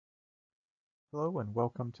Hello and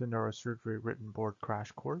welcome to Neurosurgery Written Board Crash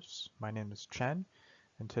Course. My name is Chen,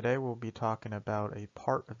 and today we'll be talking about a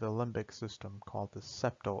part of the limbic system called the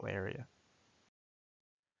septal area.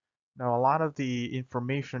 Now, a lot of the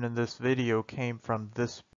information in this video came from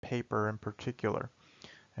this paper in particular,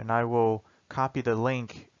 and I will copy the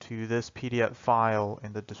link to this PDF file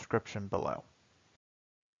in the description below.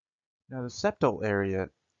 Now, the septal area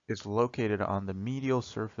is located on the medial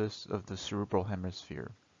surface of the cerebral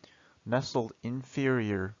hemisphere, nestled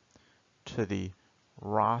inferior to the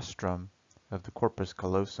rostrum of the corpus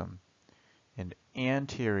callosum and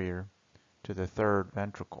anterior to the third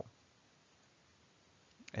ventricle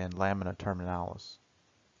and lamina terminalis.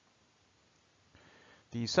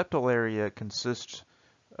 The septal area consists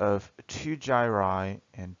of two gyri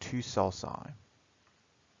and two sulci,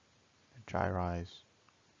 the gyri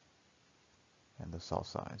and the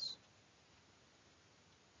sulci,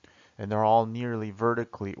 and they're all nearly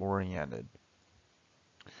vertically oriented.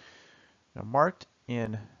 Now, marked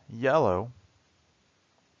in yellow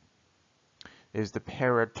is the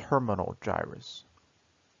paraterminal gyrus,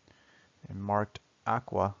 and marked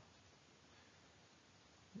aqua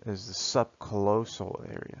is the subcallosal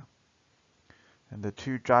area. And the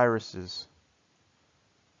two gyruses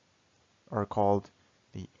are called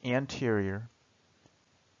the anterior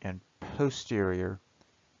and posterior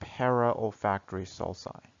paraolfactory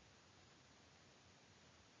sulci.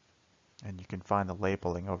 And you can find the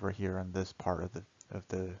labeling over here on this part of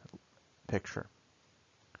the picture.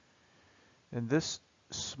 And this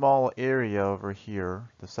small area over here,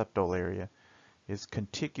 the septal area, is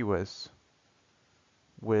contiguous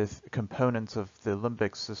with components of the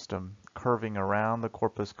limbic system curving around the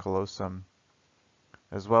corpus callosum,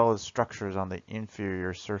 as well as structures on the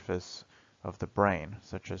inferior surface of the brain,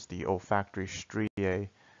 such as the olfactory striae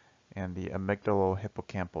and the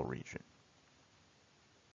amygdalo-hippocampal region.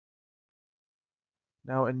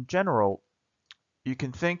 Now, in general, you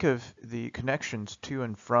can think of the connections to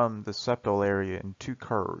and from the septal area in two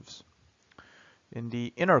curves. In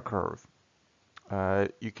the inner curve,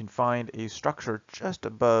 you can find a structure just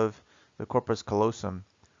above the corpus callosum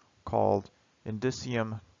called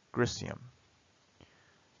Indusium griseum.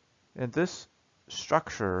 And this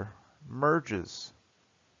structure merges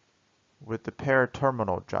with the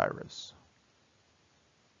paraterminal gyrus.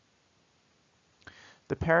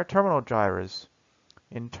 The paraterminal gyrus,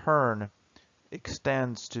 in turn,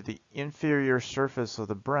 extends to the inferior surface of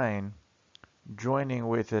the brain, joining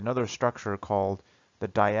with another structure called the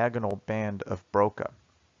diagonal band of Broca.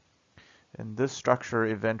 And this structure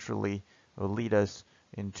eventually will lead us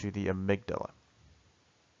into the amygdala.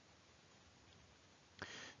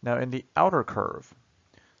 Now, in the outer curve,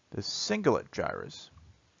 the cingulate gyrus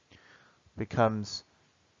becomes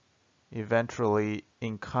eventually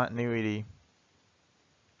in continuity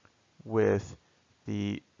with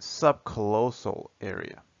the subcallosal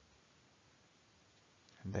area,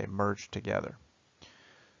 and they merge together.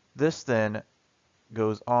 This then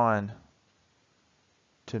goes on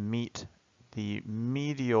to meet the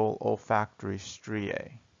medial olfactory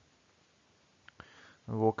striae.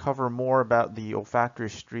 We'll cover more about the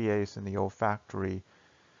olfactory striae in the olfactory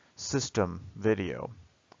system video,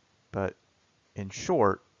 but in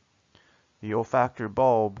short, the olfactory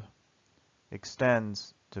bulb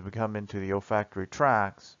extends to become into the olfactory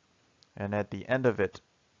tracts, and at the end of it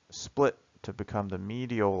split to become the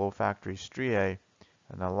medial olfactory striae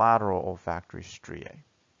and the lateral olfactory striae.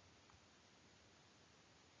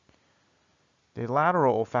 The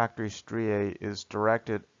lateral olfactory striae is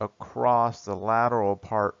directed across the lateral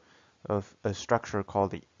part of a structure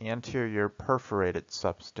called the anterior perforated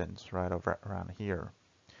substance, right over around here.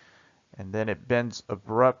 And then it bends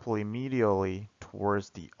abruptly medially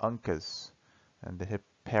towards the uncus and the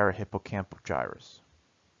parahippocampal gyrus.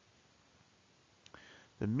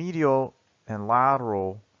 The medial and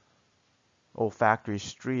lateral olfactory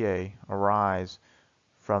striae arise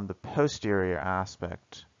from the posterior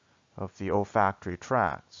aspect of the olfactory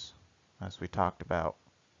tracts, as we talked about,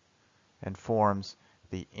 and forms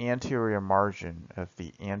the anterior margin of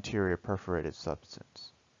the anterior perforated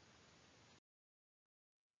substance.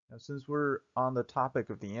 Now, since we're on the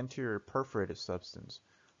topic of the anterior perforated substance,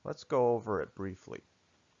 let's go over it briefly.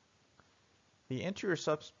 The anterior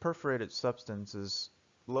perforated substance is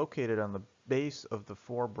located on the base of the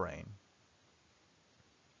forebrain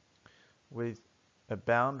with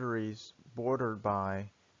boundaries bordered by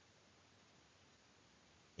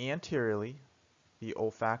anteriorly the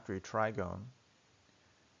olfactory trigone,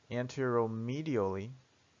 anteromedially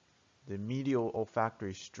the medial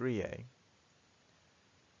olfactory striae,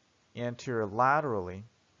 anterolaterally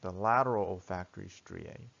the lateral olfactory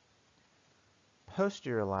striae,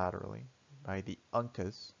 posterolaterally by the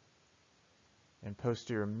uncus, and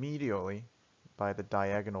posterior medially by the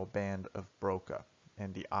diagonal band of Broca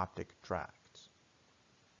and the optic tracts.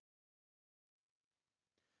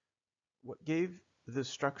 What gave this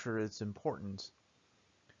structure its importance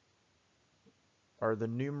are the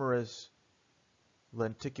numerous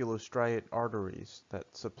lenticulostriate arteries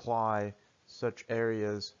that supply such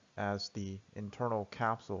areas as the internal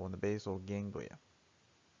capsule and the basal ganglia,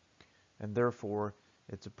 and therefore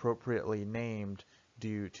it's appropriately named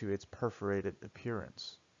due to its perforated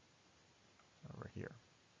appearance over here.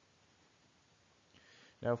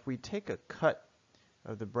 Now, if we take a cut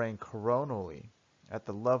of the brain coronally at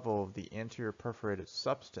the level of the anterior perforated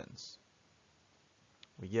substance,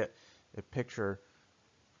 we get a picture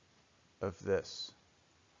of this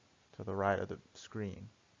to the right of the screen.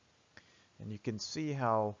 And you can see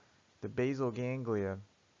how the basal ganglia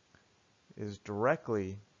is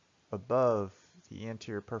directly above the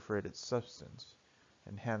anterior perforated substance,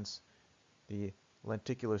 and hence the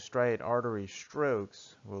lenticulostriate artery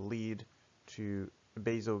strokes will lead to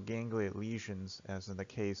basal ganglia lesions, as in the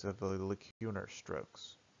case of the lacunar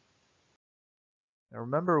strokes. Now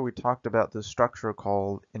remember, we talked about this structure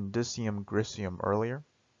called Indusium griseum earlier.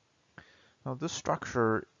 Now this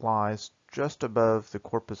structure lies just above the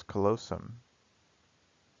corpus callosum,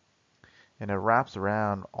 and it wraps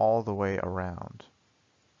around all the way around.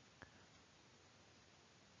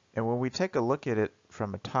 And when we take a look at it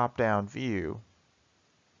from a top-down view,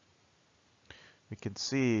 we can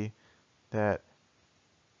see that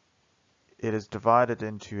it is divided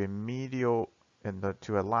into a medial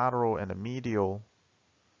to a lateral and a medial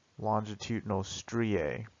longitudinal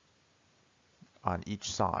striae on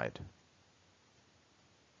each side.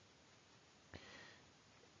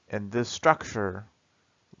 And this structure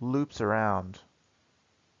loops around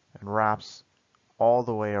and wraps all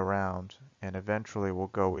the way around and eventually will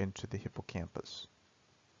go into the hippocampus.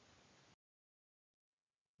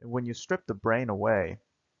 And when you strip the brain away,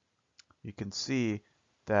 you can see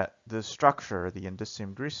that this structure, the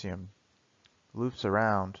Indusium griseum, loops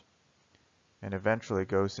around and eventually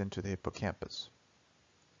goes into the hippocampus.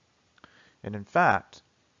 And in fact,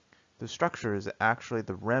 the structure is actually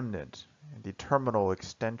the remnant, the terminal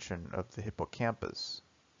extension of the hippocampus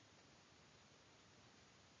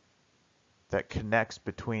that connects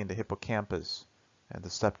between the hippocampus and the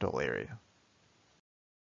septal area.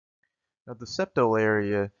 Now, the septal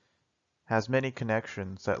area has many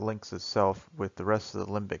connections that links itself with the rest of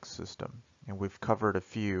the limbic system, and we've covered a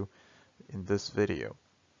few in this video.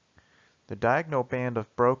 The diagonal band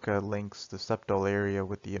of Broca links the septal area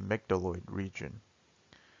with the amygdaloid region.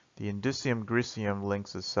 The Indusium griseum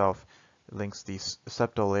links the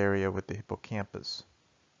septal area with the hippocampus.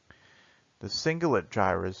 The cingulate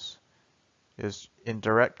gyrus is in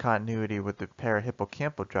direct continuity with the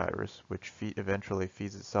parahippocampal gyrus, which eventually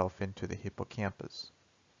feeds itself into the hippocampus.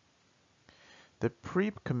 The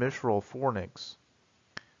precommissural fornix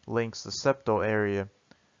links the septal area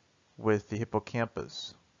with the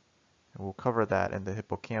hippocampus, and we'll cover that in the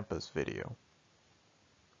hippocampus video.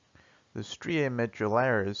 The stria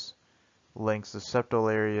medullaris links the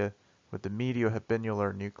septal area with the medial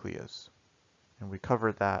habenular nucleus, and we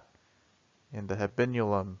covered that in the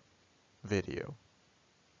habenulum video.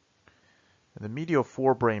 And the medial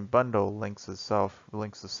forebrain bundle links the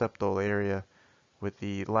septal area with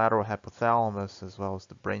the lateral hypothalamus as well as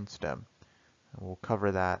the brainstem, and we'll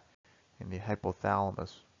cover that in the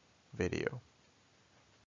hypothalamus video.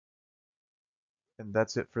 And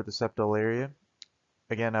that's it for the septal area.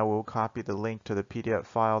 Again, I will copy the link to the PDF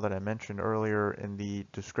file that I mentioned earlier in the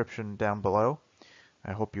description down below.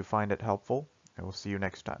 I hope you find it helpful, and we'll see you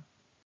next time.